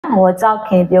我照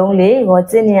看病里，我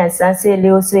今年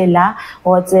36岁了，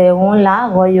我结婚了，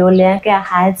我有2个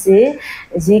孩子，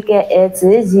一个儿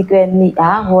子，一个女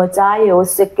儿，我家有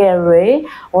4个人，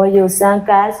我有3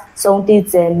个兄弟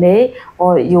姐妹，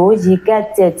我有一个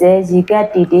姐姐，一个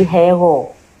弟弟还我。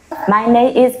My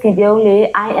name is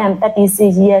Pyone. I am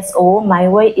 36 years old. My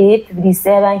weight is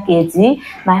 57 kg.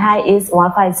 My height is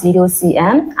 150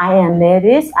 cm. I am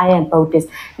married. I am Buddhist.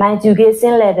 My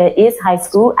education level is high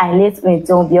school. I live in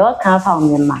Zhongshan,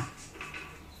 Myanmar.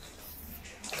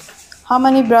 How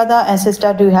many brother and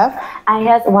sister do you have? I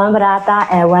have 1 brother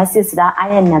and 1 sister.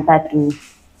 I am number 2.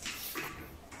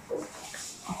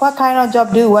 What kind of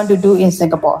job do you want to do in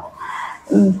Singapore?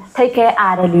 Take care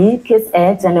elderly, kids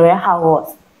and general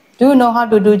housework. Do you know how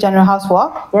to do general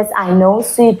housework? Yes, I know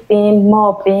sweeping,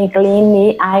 mopping,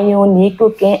 cleaning, ironing,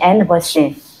 cooking, and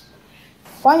washing.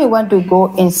 Why you want to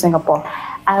go in Singapore?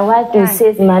 I want to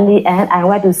save money and I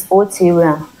want to support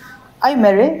children. Are you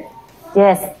married?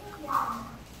 Yes.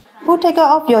 Who take care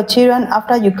of your children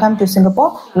after you come to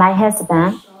Singapore? My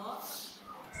husband.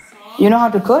 You know how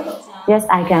to cook? Yes,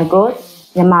 I can cook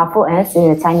Myanmar food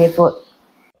and Chinese food.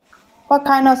 What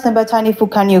kind of simple Chinese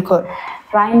food can you cook?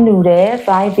 Fried noodle,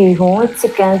 fried bihun,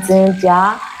 chicken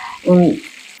ginger,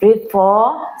 beef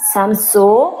pork, some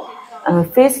soup,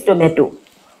 fish tomato.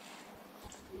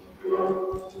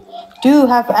 Do you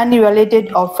have any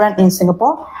relative or friend in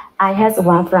Singapore? I have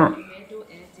 1 friend.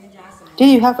 Did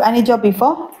you have any job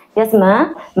before? Yes,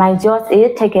 ma'am. My job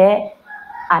is take care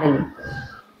elderly.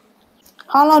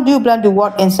 How long do you plan to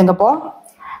work in Singapore?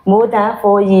 More than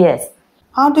 4 years.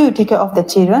 How do you take care of the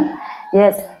children?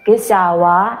 Yes, give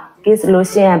shower, give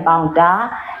lotion and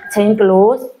powder, change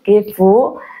clothes, give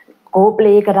food, go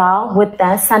playground with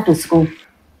them, send to school.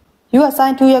 You are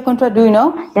signed 2-year contract, do you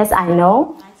know? Yes, I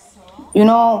know. You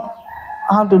know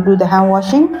how to do the hand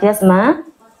washing? Yes, ma'am.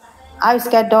 Are you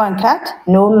scared dog and cat?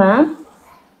 No, ma'am.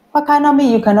 What kind of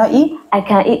meat you cannot eat? I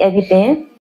can eat everything.